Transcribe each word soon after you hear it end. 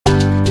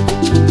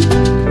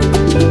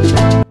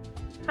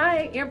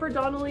Amber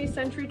Donnelly,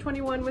 Century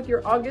 21 with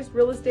your August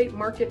real estate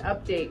market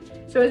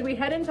update. So as we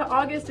head into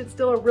August, it's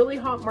still a really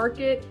hot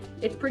market.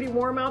 It's pretty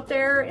warm out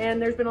there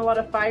and there's been a lot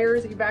of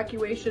fires,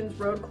 evacuations,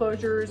 road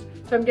closures.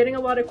 So I'm getting a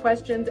lot of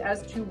questions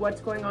as to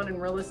what's going on in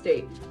real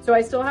estate. So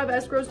I still have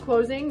escrows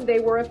closing. They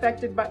were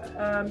affected by,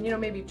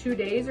 maybe 2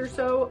 days or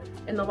so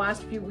in the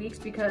last few weeks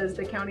because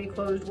the county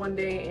closed one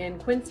day in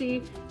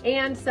Quincy,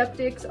 and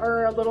septics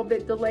are a little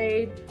bit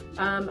delayed.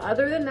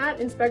 Other than that,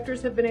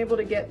 inspectors have been able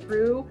to get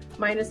through,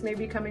 minus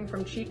maybe coming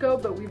from Chico,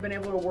 but we've been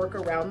able to work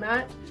around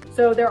that.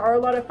 So there are a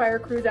lot of fire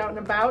crews out and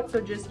about, so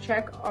just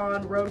check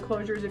on road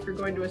closures if you're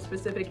going to a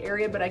specific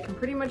area, but I can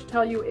pretty much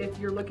tell you if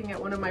you're looking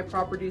at one of my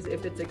properties,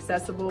 if it's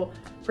accessible.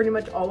 Pretty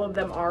much all of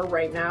them are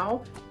right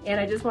now. And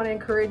I just want to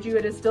encourage you,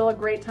 it is still a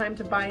great time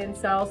to buy and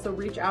sell, so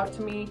reach out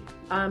to me.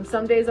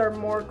 Some days are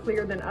more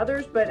clear than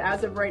others, but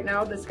as of right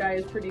now, the sky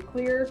is pretty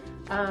clear.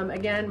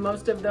 Again,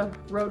 most of the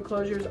road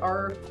closures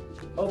are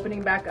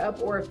opening back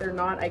up, or if they're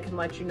not, I can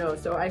let you know.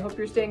 So I hope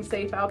you're staying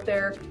safe out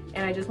there,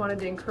 and I just wanted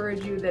to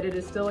encourage you that it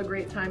is still a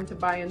great time to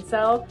buy and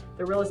sell.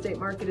 The real estate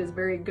market is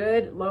very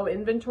good, low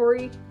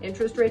inventory,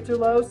 interest rates are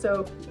low,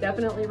 so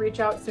definitely reach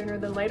out sooner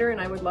than later,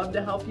 and I would love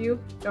to help you.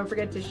 Don't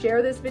forget to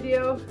share this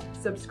video,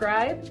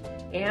 subscribe,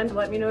 and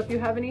let me know if you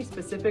have any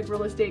specific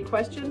real estate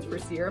questions for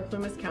Sierra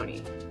Plumas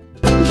County.